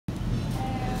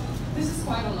this is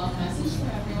quite a long message for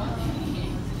everyone.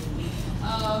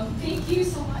 Thank you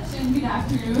so much and good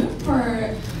afternoon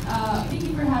thank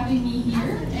you for having me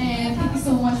here, and thank you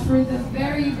so much for the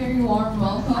very, very warm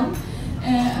welcome.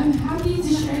 I'm happy to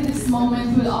share this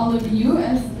moment with all of you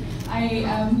as I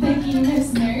am thanking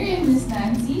Miss Mary and Miss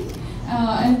Nancy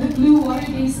and the Bluewater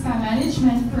Day Spa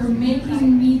management for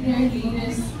making me their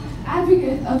latest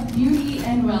advocate of beauty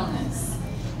and wellness.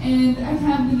 And I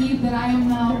can't believe that I am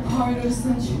now part of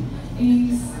such an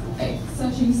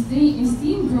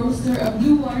esteemed roster of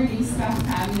Bluewater Day Spa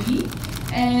family,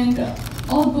 and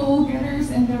all go-getters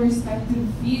in their respective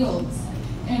fields.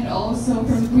 And also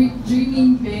from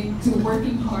dreaming big to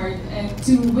working hard and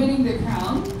to winning the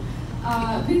crown.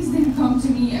 Things didn't come to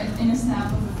me in a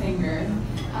snap of a finger.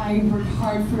 I worked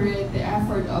hard for it, the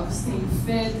effort of staying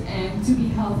fit and to be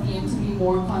healthy and to be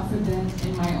more confident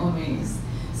in my own ways.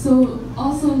 So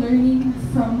also learning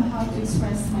from how to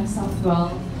express myself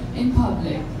well in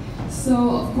public.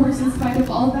 So of course, in spite of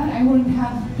all that, I wouldn't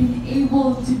have been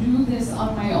able to do this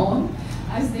on my own.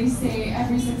 As they say,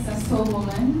 every successful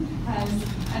woman has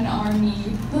an army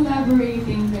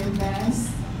collaborating their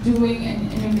best, doing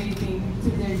and innovating to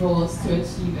their goals to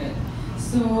achieve it.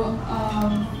 So,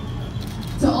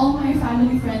 to all my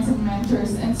family, friends, and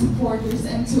mentors and supporters,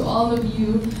 and to all of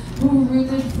you who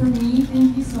rooted for me,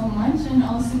 thank you so much. And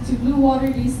also to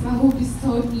Bluewater Day Spa, who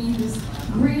bestowed me this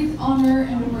great honor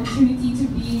and opportunity to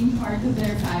being part of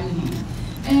their family.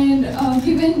 And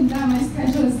given that my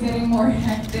schedule is getting more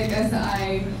hectic as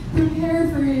I prepare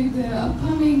for the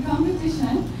upcoming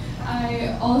competition,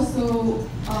 I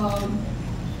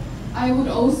would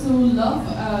also love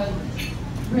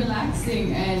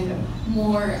relaxing and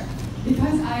more,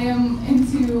 because I am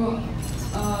into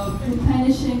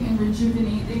replenishing and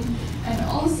rejuvenating, and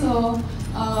also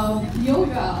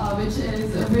yoga, which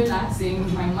is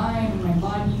relaxing my mind and my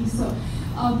body. So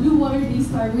Bluewater Day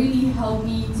Spa really helped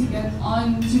me to get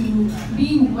on to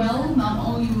being well, not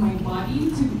only my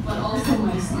body, but also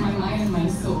my mind and my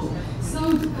soul.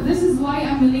 So this is why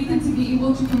I'm elated to be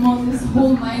able to promote this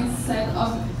whole mindset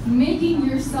of making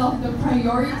yourself the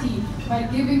priority by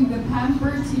giving the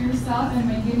pamper to yourself and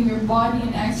by giving your body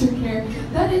an extra care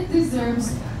that it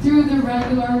deserves through the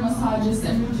regular massages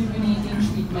and rejuvenating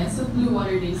treatments of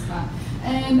Bluewater Day Spa.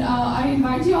 And I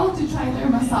invite you all to try their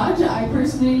massage. I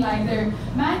personally like their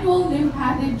manual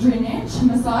lymphatic drainage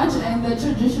massage and the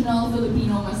traditional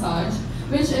Filipino massage,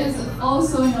 which is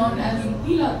also known as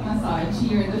pilot massage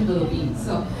here in the Philippines.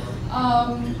 So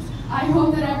I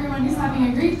hope that everyone is having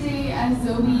a great day as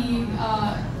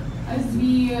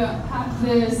we have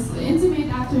this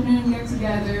intimate afternoon get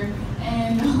together.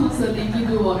 And also thank you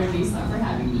Bluewater Day Spa for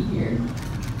having me here.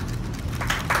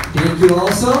 Thank you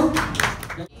also.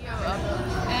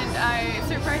 And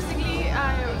surprisingly,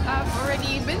 I've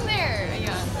already been there.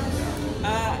 Yeah.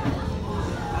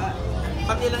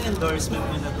 Ilang endorsement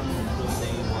mo na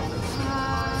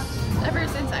Ever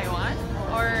since I won,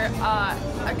 or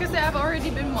because I've already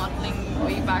been modeling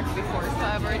way back before, so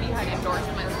I've already had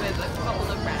endorsements with a couple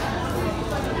of brands.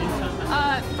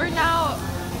 For now,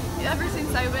 ever since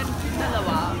I went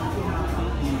dalawa.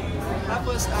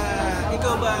 Tapos,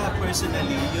 ikaw ba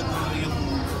personally yung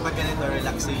pag-ganito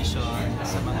relaxation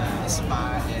sa mga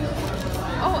spa and...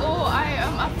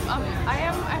 I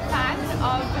am a fan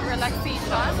of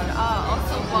relaxation,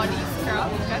 also body scrub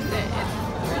because it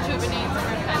rejuvenates and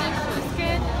replenishes the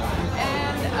skin,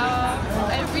 and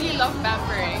I really love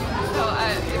pampering. So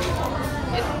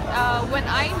when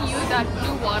I knew that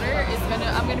Bluewater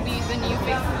I'm gonna be the new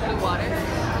face of Bluewater,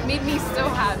 made me so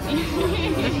happy.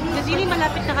 Gazini,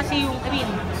 malapit na kasi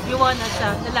you won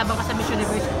nalaban ka sa Miss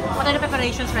Universe. What are the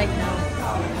preparations right now?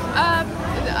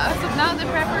 So now the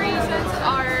preparations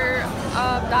are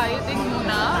dieting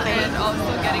muna and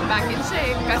also getting back in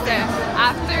shape. Kasi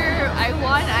after I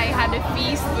won, I had a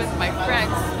feast with my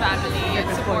friends, family, and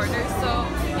supporters. So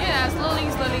yeah, slowly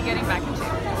getting back in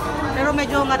shape. Pero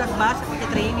medyo ngarag ba sa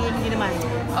training, hindi naman?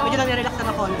 Medyo nag-relax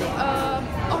na konti?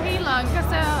 Okay lang,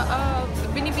 kasi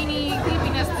Binibini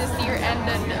Pilipinas this year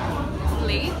ended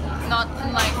late, not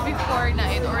like before na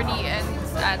it already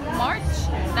ends at March.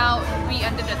 Now we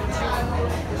ended at June.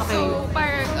 Okay. So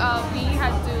parang we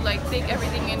had to like take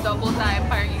everything in double time,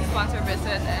 parang yung sponsor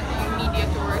visit and yung media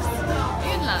tours.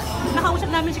 Yun lang. Nakausap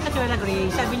namin si Catriona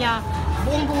Gray, sabi niya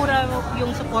buong-buo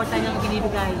yung suporta niyang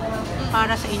binibigay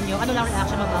para sa inyo. Ano lang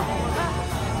reaction mo ba?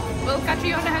 Well,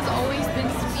 Catriona has always been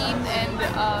sweet and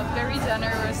very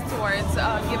generous towards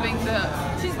giving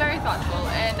she's very thoughtful,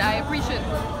 and I appreciate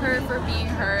her for being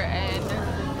her, and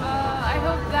I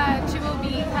hope that she will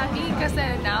be happy because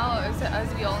now, as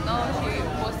we all know, she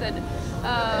posted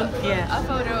a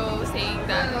photo saying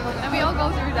that, and we all go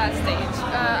through that stage.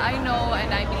 I know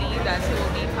and I believe that she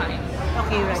will be fine.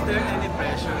 Okay, right. Is there any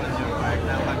pressure on your part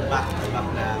na mag-back-to-back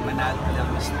na manalo ng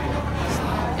Miss Philippines?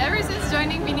 Ever since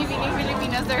joining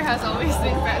Pilipinas, there has always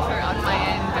been pressure on my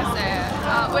end. Kasi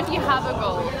when you have a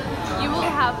goal, you will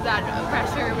have that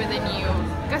pressure within you.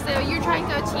 Kasi you're trying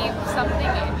to achieve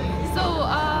something. So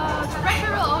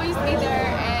pressure will always be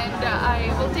there, and I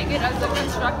will take it as a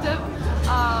constructive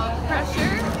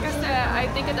pressure. Kasi I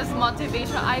think it as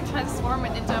motivation. I transform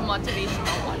it into a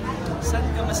motivational one. Saan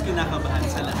ka mas kinakabahan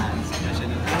sa lahat? Sa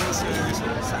national dancers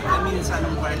or sa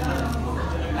anong part ng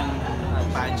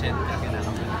pageant ka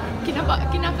kinakabahan?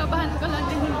 Kinakabahan ko lang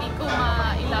din hindi ko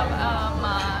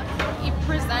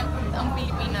i-present ang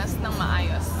Pilipinas ng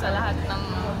maayos sa lahat ng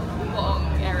buong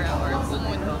area or buong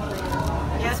mundo.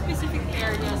 Yeah, specific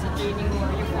areas of training mo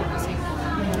are you focusing on?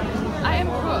 I am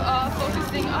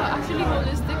focusing, actually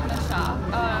holistic na siya.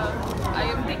 I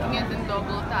am taking it in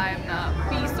double time na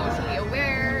be socially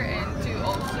aware and to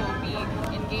also be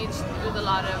engaged with a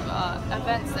lot of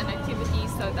events and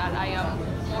activities so that I am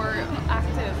more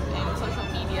active in social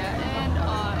media and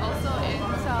also in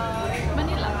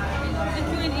Manila. And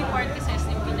Q&A part kasi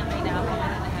yung pinaka-inaabangan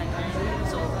na lahat.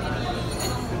 So,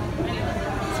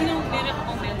 sino meron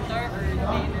akong mentor or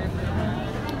trainer?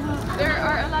 There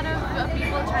are a lot of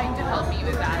people trying to help me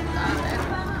with that, and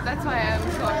that's why I'm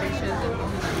so appreciative.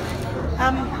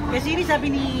 Gazini, sabi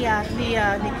ni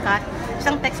Kat,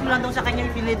 isang text mo lang daw sa kanya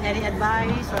if you need any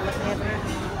advice or whatever.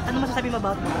 Ano masasabi mo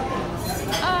about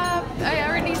that? I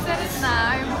already said it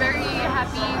na. I'm very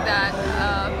happy that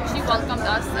she welcomed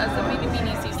us as the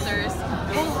Filipino sisters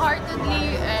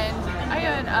wholeheartedly, and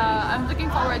ayun, I'm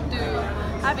looking forward to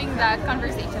having that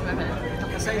conversation with her.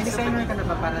 May designer ka na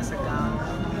ba para sa gown?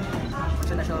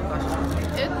 Sa national costume?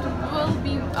 It will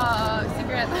be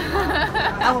secret.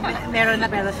 Meron na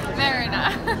pero Meron na.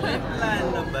 May plan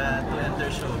na ba to enter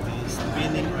showbiz,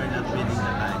 winning or not winning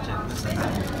the pageant?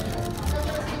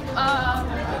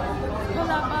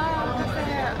 Wala pa. Kasi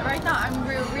right now, I'm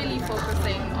really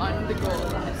focusing on the goal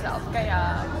itself.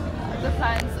 Kaya the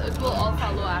plans, it will all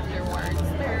follow afterwards.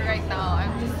 But right now,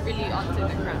 I'm just really onto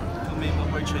the ground. Kung may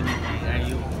opportunity, are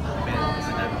you open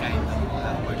to that kind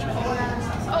of opportunity?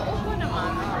 Oh, opo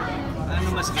naman. Ano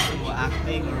mas gusto mo?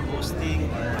 Acting or hosting?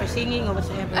 or singing or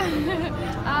whatever.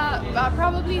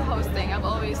 Probably hosting. I've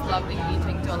always loved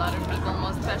engaging to a lot of people,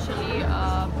 most especially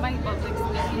my public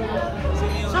speaking.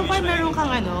 So far, meron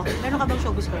ka bang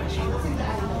showbiz crush?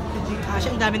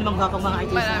 Ang dami namang gwapang mga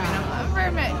artista. Marami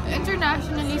naman.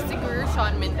 Internationally, siguro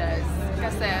Shawn Mendes.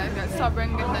 Kasi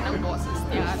sobrang ganda ng boses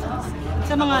niya.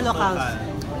 Sa mga locals.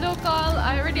 Local,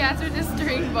 I already answered this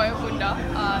during Boy Bunda.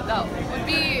 That would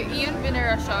be Ian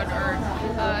Veneracion or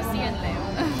Cian Lim.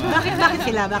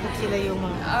 Bakit sila yung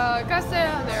mga... Kasi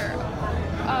they're,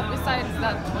 besides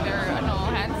that, they're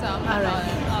handsome.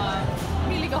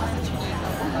 Pili ko sa Chinito.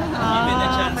 Given a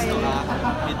chance to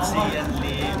act with Cian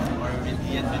Lim or with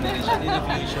Ian Veneracion in the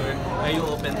future, are you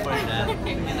open for that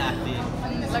in acting?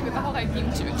 Lagot ako kay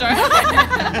Kim Chu.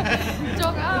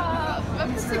 Joke,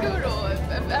 siguro,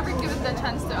 if ever given the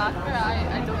chance to act, pero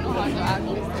I don't know how to act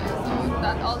this day. So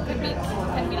that all can be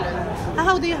learned.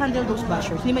 How do you handle those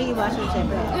bashers? Hindi may iwasan,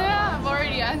 siyempre. Yeah, I've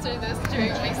already answered this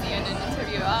during my CNN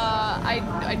interview.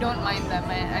 I don't mind them,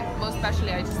 and most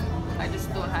especially I just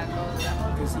don't handle them.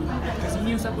 Kasi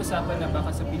usap-usapan na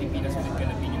baka sa Pilipinas ulit ka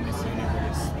na yung Miss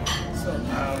Universe. So,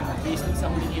 based sa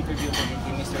huling interview ko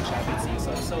kay Mr. Chavez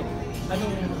Season, so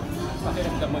anong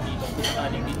pakiramdam mo dito kung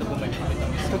sakaling dito bumalik ulit ang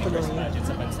Miss Universe pageant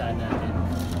sa bansa natin?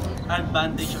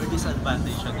 Advantage or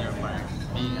disadvantage on your part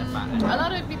being a fan? A lot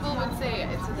of people would say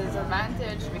it's a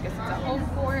disadvantage because it's a home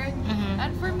court.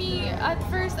 And for me, at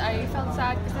first I felt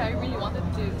sad because I really wanted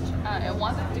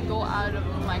to go out of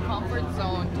my comfort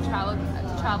zone to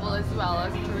travel as well as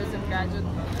a tourism graduate.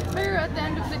 But at the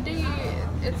end of the day,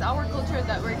 it's our culture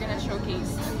that we're gonna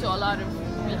showcase to a lot of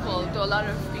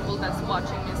people that's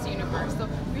watching Miss Universe.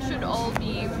 So we should all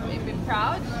be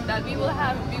proud that we will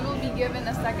be given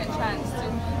a second chance to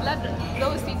let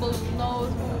those people know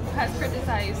who has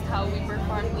criticized how we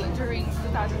performed during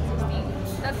 2016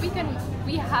 that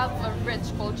we have a rich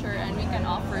culture and we can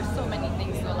offer so many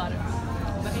things to a lot of people.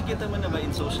 Nakikita mo na ba in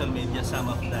social media some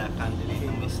of the candidates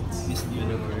ng Miss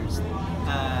Universe?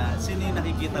 Sino yung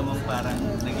nakikita mo parang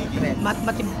nagiging... I've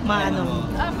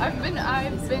been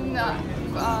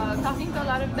talking to a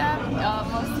lot of them,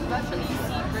 most especially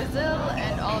Brazil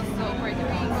and also Puerto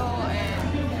Rico and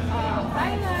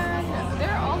Thailand.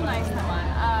 They're all nice naman.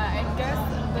 I guess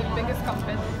the biggest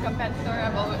competitor,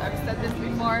 I've said this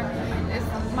before, is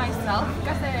myself.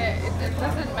 Kasi it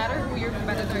doesn't matter who your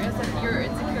competitor is, if you're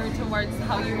insecure towards regards to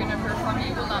how you're gonna perform,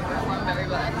 you will not perform very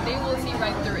well, and they will see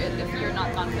right through it if you're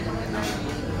not confident in it.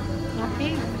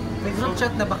 Okay. May group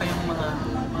chat na ba kayong mga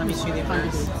Miss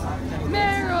Universe?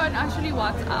 Meron, actually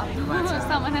WhatsApp.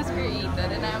 Someone has created,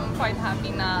 and I'm quite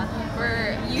happy na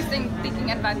we're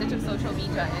taking advantage of social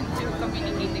media into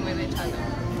communicating with each other.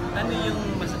 Ano yung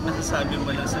masasabi mo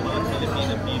lang sa mga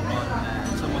Filipino people na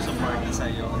sumusuporta sa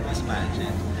iyo on this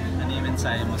pageant? Ano yung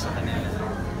mensahe mo sa kanila?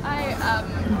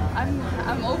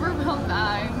 I'm overwhelmed.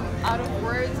 I'm out of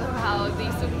words of how they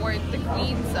support the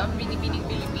queens of Binibining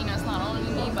Pilipinas, not only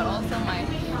me but also my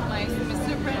Miss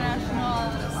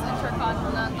Supranationals,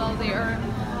 Intercontinental. They're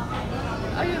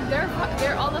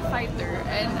all a fighter,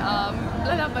 and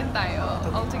lalaban tayo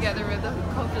all together with the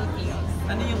co-Filipinos.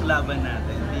 Ano yung laban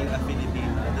natin being a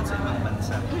Filipino dun sa ibang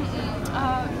bansa?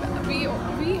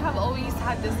 We have always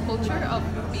had this culture of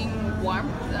being warm,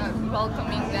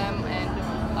 welcoming them, and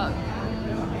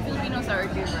Filipinos are a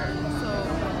giver. So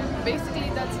basically,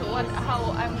 that's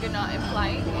how I'm gonna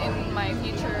apply in my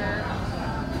future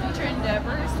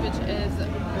endeavors, which is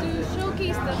to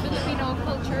showcase the Filipino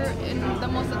culture in the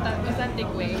most authentic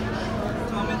way.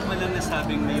 Comment mo lang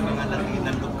nasabing may mga Latina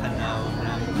look ka daw,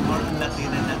 more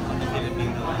Latina na on the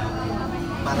Filipino,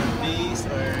 parang face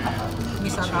or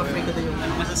Miss South Africa daw yung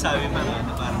ano masasabi mo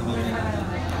na parang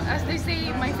As they say,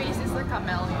 my face is a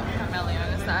chameleon.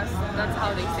 That's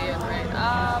how they say it, right?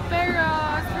 Pero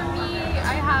for me,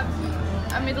 I have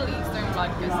a Middle Eastern blood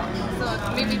cousin, so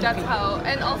maybe that's how.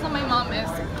 And also, my mom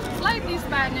is slightly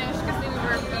Spanish because we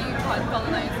were being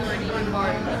colonized already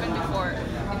even before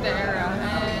the era.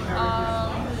 And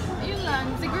yun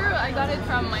lang. Siguro I got it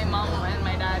from my mom and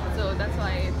my dad, so that's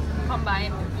why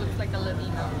combined it looks like a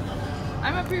Latino.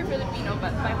 I'm a pure Filipino,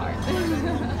 but by heart.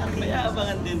 may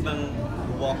aabangan din bang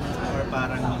walk or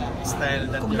parang mga style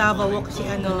that Kung lava walk si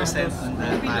ano present on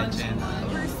the pageant?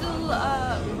 We're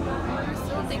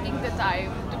still taking the time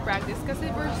to practice because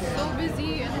we're so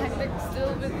busy and hectic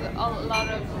still with a lot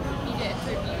of media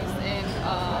interviews and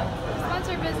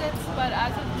sponsor visits. But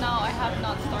as of now, I have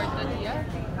not started yet.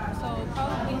 So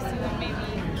probably soon,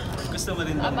 maybe. Gusto mo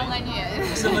rin bang Abangan niyo yan.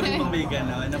 Gusto mo rin bang may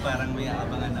gano'n na parang may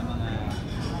aabangan na mga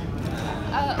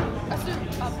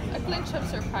a clinch of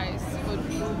surprise would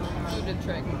do the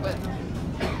trick, but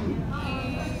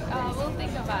we'll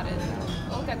think about it.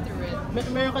 We'll get through it.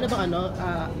 Meron ka na bang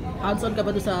hands-on ka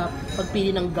ba doon sa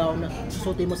pagpili ng gown na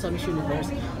susutin mo sa Miss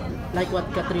Universe? Like what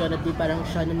Catriona did, parang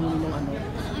siya namili ng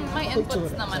May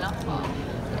inputs naman ako.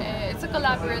 It's a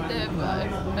collaborative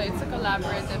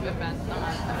event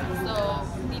naman. So,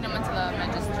 hindi naman sila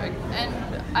medyo strict. And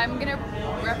I'm gonna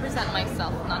represent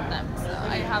myself, not them. So,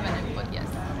 I have an input, yes.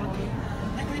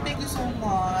 Thank you so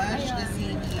much,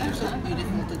 Gazini. You're so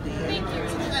beautiful today. Thank you.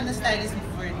 Sino ka na stylist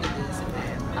before this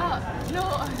event? No.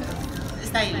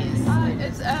 Stylist?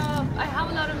 I have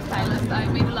a lot of stylists. I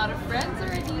made a lot of friends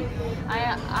already.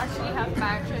 I actually have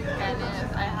Patrick,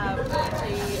 Kenneth, I have AJ,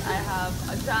 I have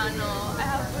Adano, I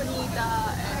have Bonita,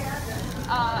 and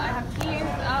I have Keith.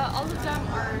 All of them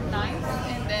are nice.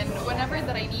 And then whenever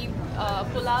that I need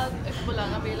pull-out, if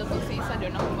pull-out available sa isa,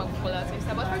 doon ako mag-pull-out sa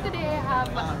isa. But for today, I have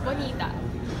Bonita.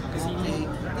 Okay.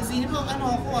 Gazini po,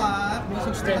 ako may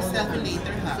selfie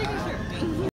later ha. Sige, sure.